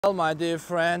Well, my dear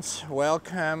friends,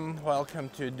 welcome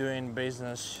to Doing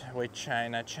Business with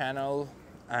China channel.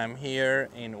 I'm here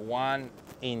in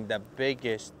the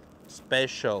biggest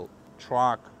special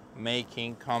truck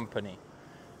making company.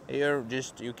 Here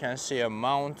you can see a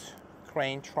mount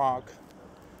crane truck.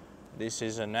 This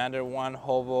is another one,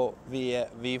 Hovo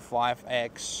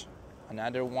V5X,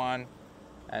 another one,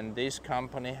 and this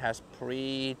company has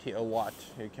pretty a lot.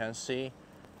 You can see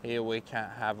here we can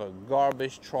have a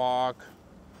garbage truck,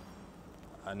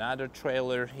 another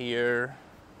trailer here.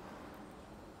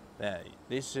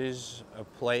 This is a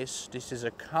place, this is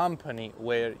a company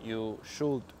where you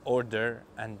should order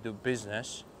and do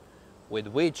business, with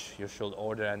which you should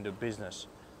order and do business.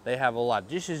 They have a lot.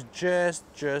 This is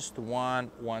just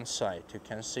one site. You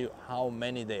can see how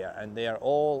many they are, and they are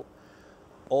all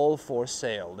for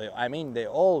sale. They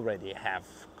already have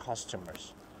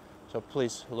customers. So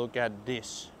please look at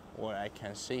this, what I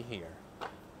can see here.